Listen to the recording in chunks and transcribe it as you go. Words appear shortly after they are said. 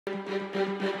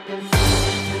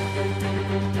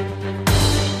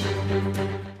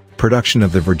Production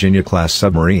of the Virginia-class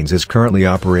submarines is currently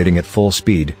operating at full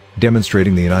speed,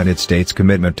 demonstrating the United States'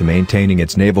 commitment to maintaining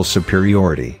its naval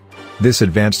superiority. This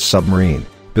advanced submarine,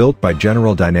 built by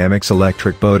General Dynamics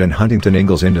Electric Boat and Huntington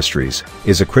Ingalls Industries,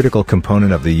 is a critical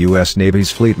component of the U.S.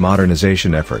 Navy's fleet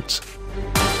modernization efforts.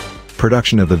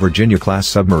 Production of the Virginia-class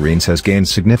submarines has gained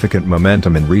significant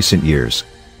momentum in recent years.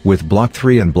 With Block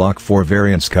 3 and Block 4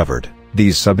 variants covered,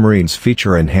 these submarines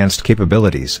feature enhanced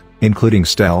capabilities, including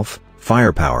stealth,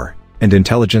 firepower, and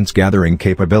intelligence-gathering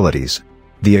capabilities.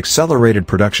 The accelerated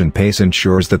production pace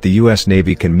ensures that the U.S.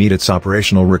 Navy can meet its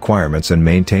operational requirements and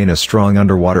maintain a strong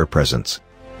underwater presence.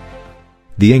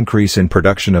 The increase in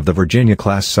production of the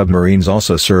Virginia-class submarines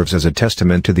also serves as a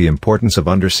testament to the importance of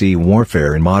undersea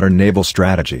warfare in modern naval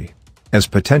strategy. As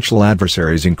potential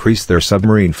adversaries increase their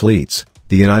submarine fleets,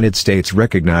 the United States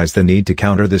recognized the need to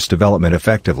counter this development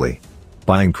effectively.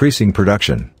 By increasing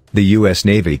production, the U.S.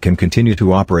 Navy can continue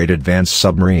to operate advanced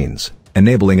submarines,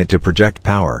 enabling it to project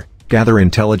power, gather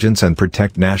intelligence and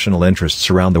protect national interests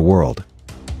around the world.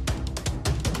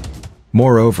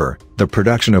 Moreover, the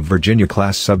production of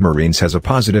Virginia-class submarines has a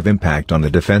positive impact on the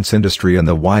defense industry and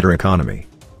the wider economy.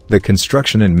 The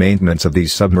construction and maintenance of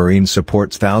these submarines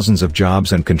supports thousands of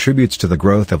jobs and contributes to the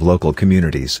growth of local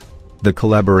communities. The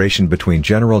collaboration between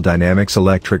General Dynamics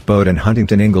Electric Boat and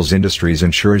Huntington Ingalls Industries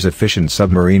ensures efficient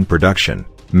submarine production,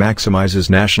 maximizes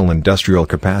national industrial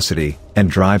capacity, and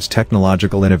drives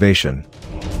technological innovation.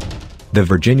 The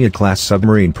Virginia-class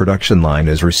submarine production line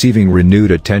is receiving renewed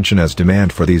attention as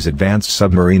demand for these advanced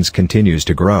submarines continues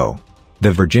to grow.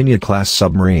 The Virginia-class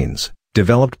submarines,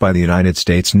 developed by the United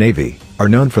States Navy, are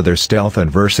known for their stealth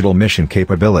and versatile mission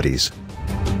capabilities.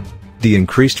 The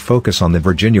increased focus on the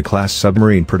Virginia-class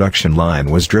submarine production line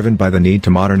was driven by the need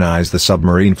to modernize the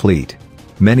submarine fleet.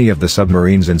 Many of the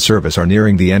submarines in service are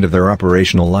nearing the end of their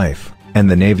operational life, and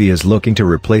the Navy is looking to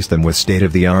replace them with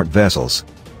state-of-the-art vessels.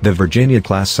 The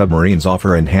Virginia-class submarines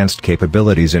offer enhanced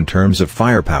capabilities in terms of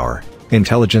firepower,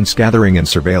 intelligence gathering and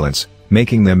surveillance,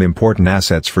 making them important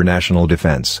assets for national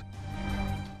defense.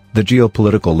 The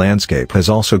geopolitical landscape has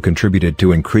also contributed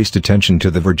to increased attention to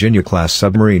the Virginia-class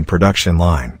submarine production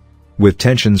line. With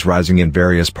tensions rising in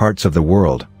various parts of the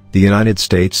world, the United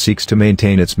States seeks to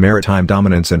maintain its maritime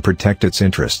dominance and protect its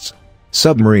interests.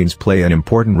 Submarines play an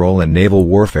important role in naval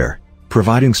warfare,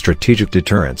 providing strategic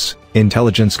deterrence,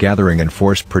 intelligence gathering and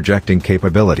force projecting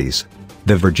capabilities.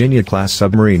 The Virginia-class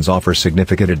submarines offer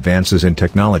significant advances in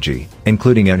technology,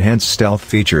 including enhanced stealth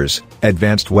features,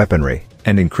 advanced weaponry,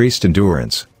 and increased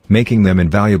endurance, making them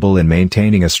invaluable in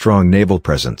maintaining a strong naval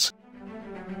presence.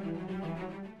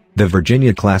 The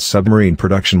Virginia-class submarine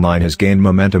production line has gained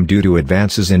momentum due to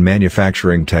advances in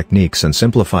manufacturing techniques and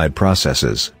simplified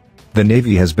processes. The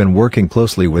Navy has been working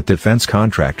closely with defense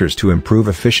contractors to improve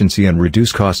efficiency and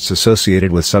reduce costs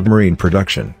associated with submarine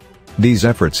production. These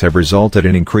efforts have resulted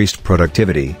in increased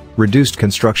productivity, reduced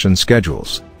construction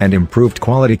schedules, and improved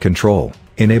quality control,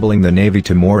 enabling the Navy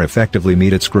to more effectively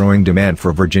meet its growing demand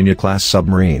for Virginia-class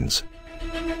submarines.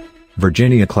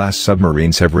 Virginia-class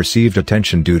submarines have received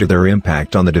attention due to their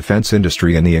impact on the defense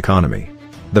industry and the economy.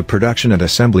 The production and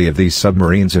assembly of these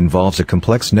submarines involves a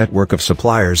complex network of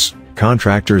suppliers,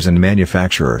 contractors and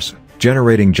manufacturers,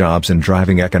 generating jobs and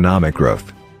driving economic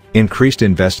growth. Increased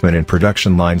investment in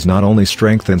production lines not only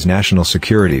strengthens national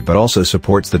security but also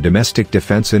supports the domestic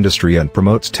defense industry and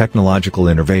promotes technological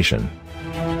innovation.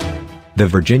 The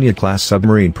Virginia-class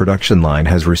submarine production line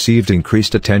has received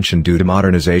increased attention due to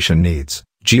modernization needs,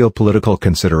 geopolitical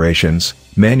considerations,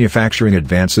 manufacturing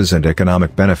advances and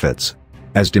economic benefits.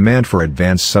 As demand for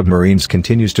advanced submarines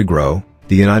continues to grow,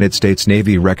 the United States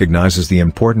Navy recognizes the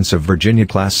importance of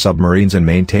Virginia-class submarines in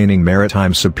maintaining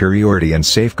maritime superiority and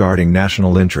safeguarding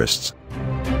national interests.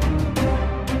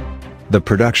 The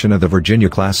production of the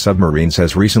Virginia-class submarines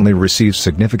has recently received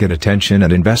significant attention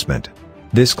and investment.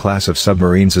 This class of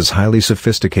submarines is highly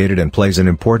sophisticated and plays an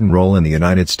important role in the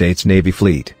United States Navy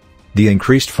fleet. The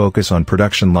increased focus on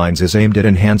production lines is aimed at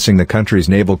enhancing the country's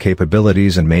naval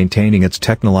capabilities and maintaining its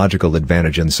technological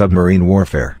advantage in submarine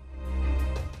warfare.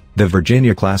 The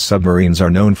Virginia-class submarines are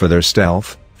known for their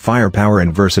stealth, firepower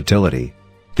and versatility.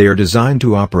 They are designed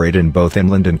to operate in both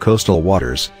inland and coastal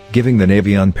waters, giving the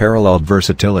Navy unparalleled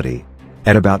versatility.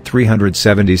 At about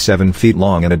 377 feet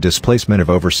long and a displacement of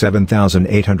over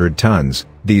 7,800 tons,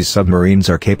 these submarines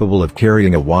are capable of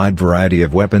carrying a wide variety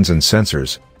of weapons and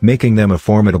sensors, making them a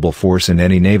formidable force in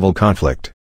any naval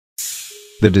conflict.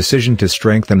 The decision to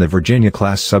strengthen the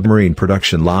Virginia-class submarine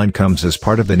production line comes as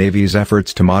part of the Navy's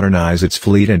efforts to modernize its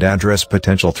fleet and address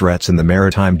potential threats in the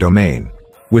maritime domain.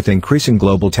 With increasing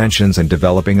global tensions and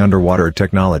developing underwater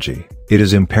technology, it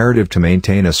is imperative to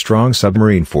maintain a strong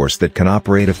submarine force that can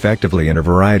operate effectively in a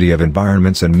variety of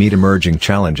environments and meet emerging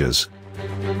challenges.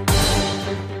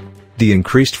 The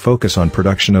increased focus on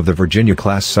production of the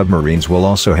Virginia-class submarines will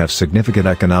also have significant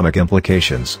economic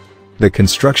implications. The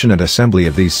construction and assembly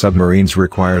of these submarines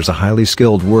requires a highly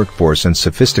skilled workforce and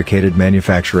sophisticated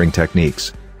manufacturing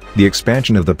techniques. The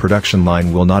expansion of the production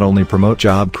line will not only promote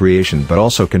job creation but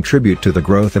also contribute to the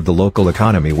growth of the local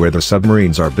economy where the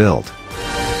submarines are built.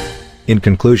 In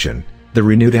conclusion, the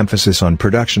renewed emphasis on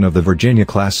production of the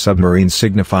Virginia-class submarines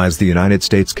signifies the United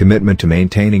States' commitment to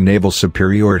maintaining naval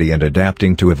superiority and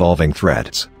adapting to evolving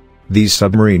threats. These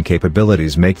submarine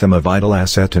capabilities make them a vital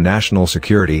asset to national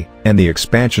security, and the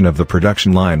expansion of the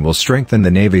production line will strengthen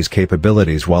the Navy's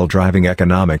capabilities while driving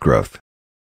economic growth.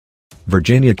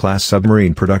 Virginia-class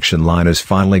submarine production line is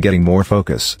finally getting more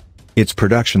focus. Its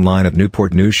production line at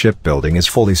Newport News Shipbuilding is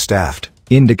fully staffed,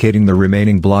 indicating the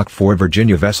remaining Block 4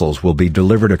 Virginia vessels will be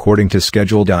delivered according to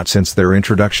schedule. Since their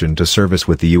introduction to service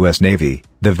with the U.S. Navy,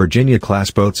 the Virginia-class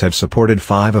boats have supported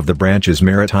 5 of the branch's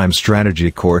maritime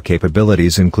strategy core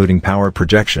capabilities including power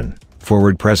projection,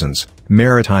 forward presence,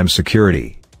 maritime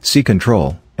security, sea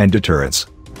control, and deterrence.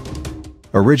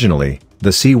 Originally,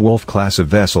 the Sea-Wolf class of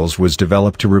vessels was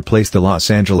developed to replace the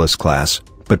Los Angeles class,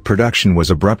 but production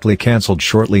was abruptly cancelled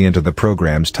shortly into the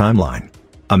program's timeline.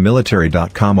 A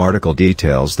Military.com article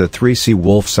details that 3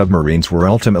 Sea-Wolf submarines were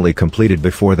ultimately completed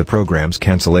before the program's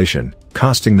cancellation,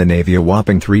 costing the Navy a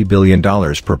whopping $3 billion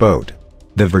per boat.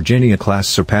 The Virginia class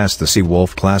surpassed the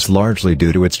Sea-Wolf class largely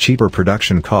due to its cheaper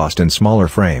production cost and smaller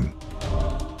frame.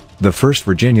 The first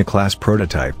Virginia-class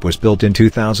prototype was built in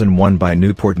 2001 by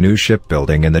Newport News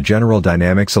Shipbuilding and the General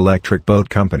Dynamics Electric Boat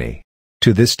Company.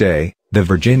 To this day, the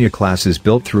Virginia-class is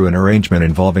built through an arrangement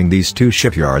involving these 2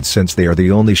 shipyards since they are the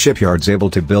only shipyards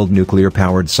able to build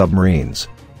nuclear-powered submarines.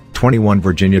 21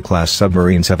 Virginia-class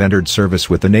submarines have entered service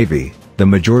with the Navy, the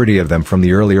majority of them from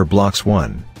the earlier Blocks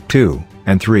 1, 2,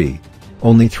 and 3.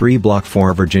 Only 3 Block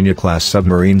 4 Virginia-class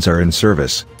submarines are in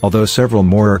service, although several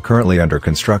more are currently under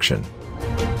construction.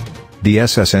 The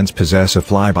SSNs possess a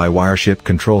fly-by-wire ship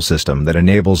control system that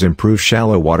enables improved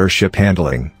shallow water ship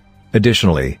handling.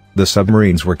 Additionally, the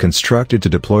submarines were constructed to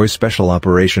deploy special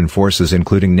operation forces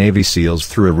including Navy SEALs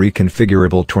through a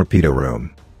reconfigurable torpedo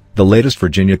room. The latest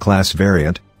Virginia-class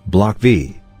variant, Block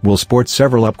V, will sport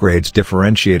several upgrades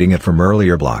differentiating it from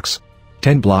earlier blocks.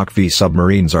 10 Block V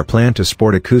submarines are planned to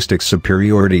sport acoustic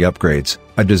superiority upgrades,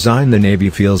 a design the Navy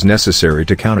feels necessary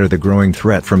to counter the growing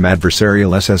threat from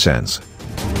adversarial SSNs.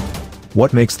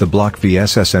 What makes the Block V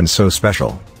SSN so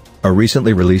special? A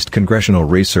recently released Congressional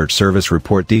Research Service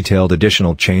report detailed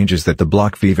additional changes that the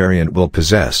Block V variant will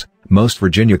possess. Most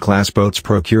Virginia-class boats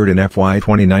procured in FY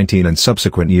 2019 and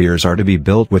subsequent years are to be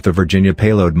built with the Virginia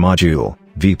Payload Module,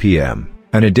 VPM,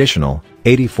 an additional,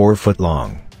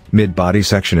 84-foot-long, mid-body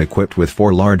section equipped with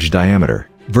 4 large-diameter,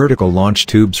 vertical launch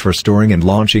tubes for storing and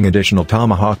launching additional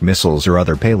Tomahawk missiles or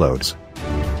other payloads.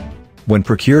 When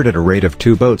procured at a rate of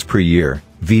 2 boats per year,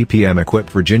 VPM-equipped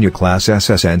Virginia-class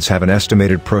SSNs have an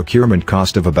estimated procurement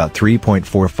cost of about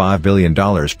 $3.45 billion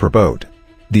per boat.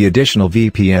 The additional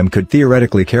VPM could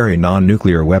theoretically carry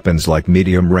non-nuclear weapons like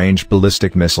medium-range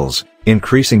ballistic missiles,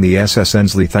 increasing the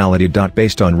SSN's lethality.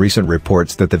 Based on recent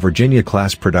reports that the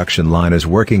Virginia-class production line is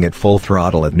working at full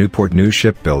throttle at Newport News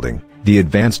Shipbuilding, the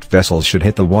advanced vessels should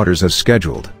hit the waters as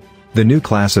scheduled. The new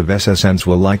class of SSNs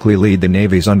will likely lead the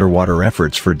Navy's underwater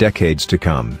efforts for decades to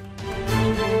come.